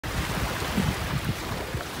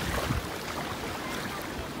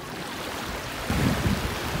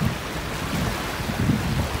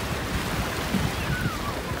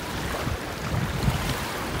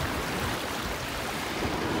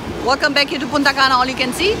Welcome back here to Punta Cana, all you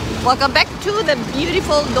can see. Welcome back to the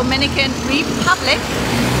beautiful Dominican Republic.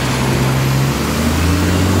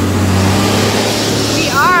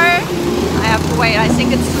 I have to wait, I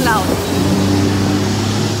think it's too loud.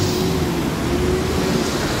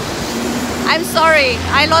 I'm sorry,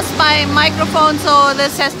 I lost my microphone, so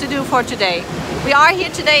this has to do for today. We are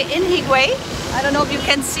here today in Higüey. I don't know if you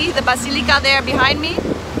can see the Basilica there behind me.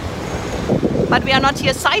 But we are not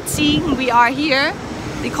here sightseeing, we are here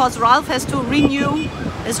because Ralph has to renew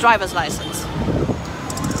his driver's license.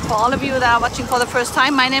 For all of you that are watching for the first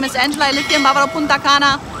time, my name is Angela, I live here in Bávaro, Punta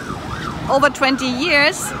Cana over 20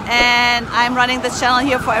 years, and I'm running this channel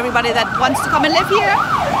here for everybody that wants to come and live here,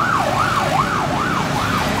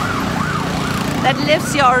 that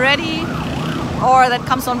lives here already, or that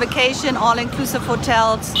comes on vacation, all-inclusive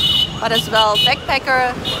hotels, but as well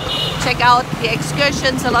backpacker. Check out the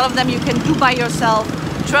excursions, a lot of them you can do by yourself,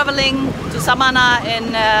 traveling to Samana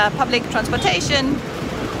in public transportation,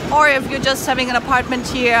 or if you're just having an apartment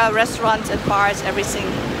here, restaurants and bars, everything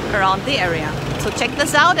around the area. So check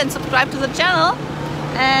this out and subscribe to the channel.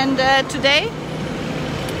 And today,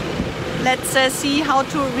 let's see how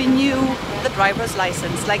to renew the driver's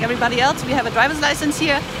license. Like everybody else, we have a driver's license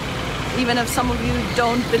here. Even if some of you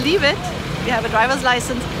don't believe it, we have a driver's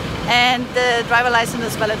license. And the driver license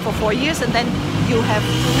is valid for 4 years, and then you have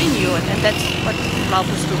to renew it. And that's what Ralph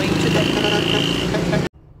is doing today.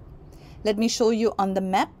 Let me show you on the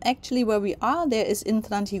map actually where we are. There is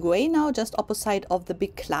Intrant Higüey now, just opposite of the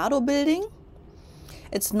big Claro building.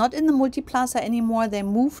 It's not in the Multiplaza anymore, they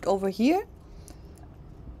moved over here.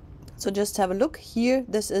 So just have a look here,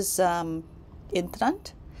 this is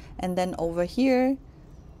Intrant. And then over here,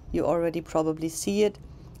 you already probably see it,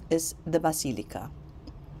 is the Basilica.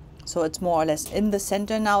 So it's more or less in the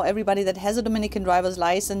center now. Everybody that has a Dominican driver's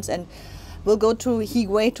license and will go to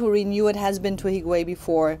Higüey to renew it has been to Higüey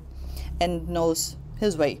before and knows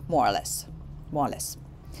his way, more or less.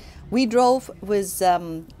 We drove with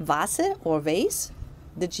Vase or Waze,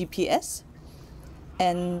 the GPS,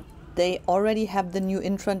 and they already have the new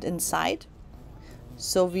Intrant inside.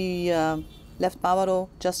 So we left Bávaro,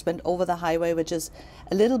 just went over the highway, which is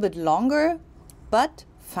a little bit longer, but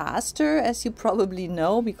faster, as you probably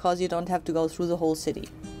know, because you don't have to go through the whole city.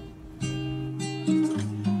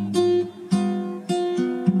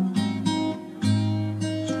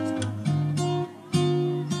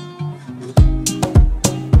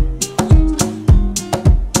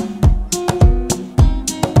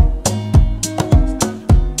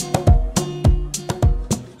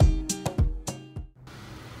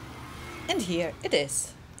 And here it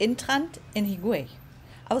is, Intrant in Higüey.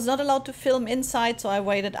 I was not allowed to film inside, so I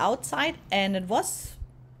waited outside, and it was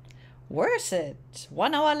worth it.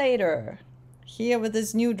 1 hour later, here with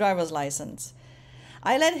his new driver's license.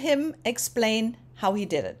 I let him explain how he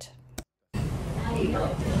did it.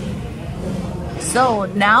 So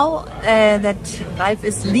now that Ralph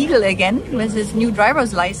is legal again with his new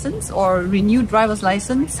driver's license or renewed driver's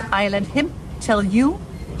license, I let him tell you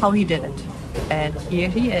how he did it. And here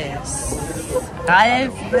he is,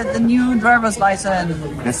 Ralph with the new driver's license.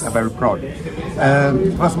 Yes, I'm very proud.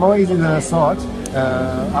 It was more easy than I thought.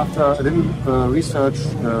 After a little research,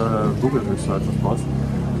 Google research of course,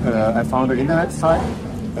 I found an internet site,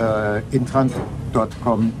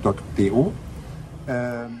 intrant.com.do.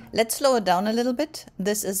 Let's slow it down a little bit.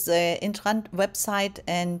 This is the Intrant website,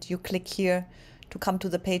 and you click here to come to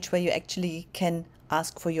the page where you actually can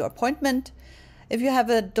ask for your appointment. If you have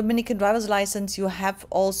a Dominican driver's license, you have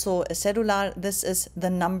also a celular. This is the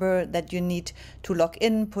number that you need to log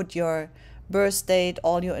in, put your birth date,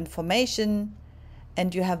 all your information,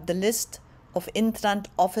 and you have the list of Intrant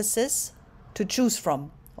offices to choose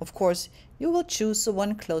from. Of course, you will choose the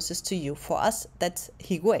one closest to you. For us, that's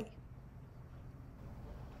Higüey.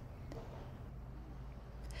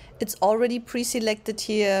 It's already pre-selected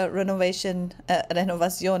here, Renovación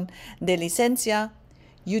de Licencia.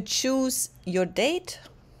 You choose your date,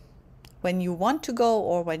 when you want to go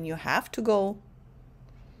or when you have to go.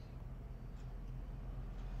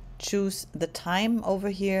 Choose the time over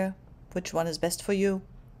here, which one is best for you.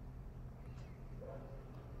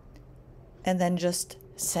 And then just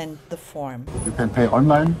send the form. You can pay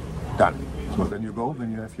online, done. So then you go,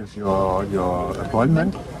 when you have your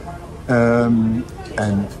appointment.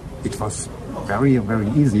 And it was very, very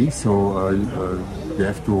easy. So you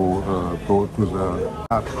have to go to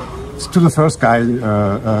the first guy.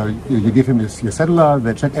 You give him your cellular,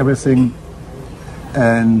 they check everything,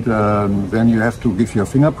 and then you have to give your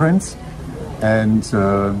fingerprints. And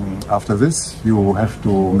after this, you have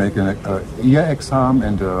to make an ear exam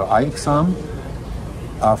and an eye exam.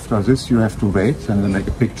 After this, you have to wait and make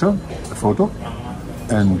a picture, a photo,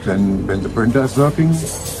 And then when the printer is working,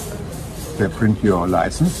 they print your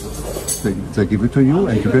license, they give it to you,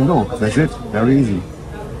 and you can go. That's it. Very easy.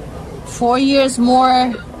 4 years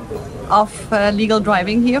more of legal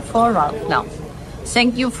driving here for Ralph now.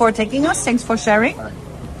 Thank you for taking us. Thanks for sharing.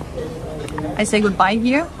 I say goodbye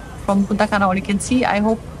here from Punta Cana. All you can see. I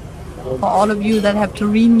hope for all of you that have to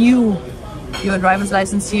renew your driver's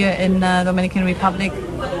license here in Dominican Republic,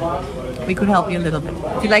 we could help you a little bit.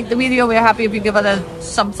 If you like the video, we're happy if you give it a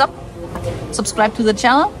thumbs up. Subscribe to the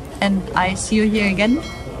channel, and I see you here again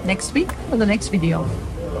next week for the next video.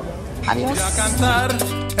 Adiós. Voy a cantar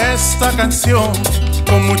esta canción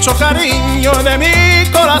con mucho cariño de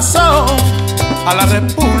mi corazón a la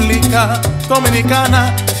República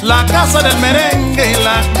Dominicana, la casa del merengue y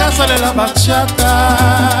la casa de la bachata.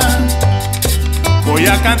 Voy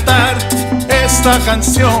a cantar esta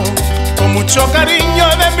canción con mucho cariño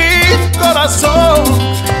de mi corazón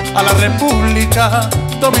a la República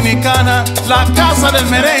Dominicana, la casa del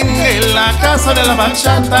merengue y la casa de la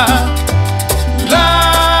bachata.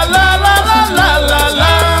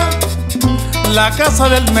 La casa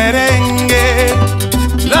del merengue,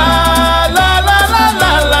 la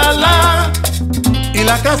y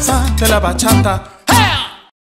la casa de la bachata.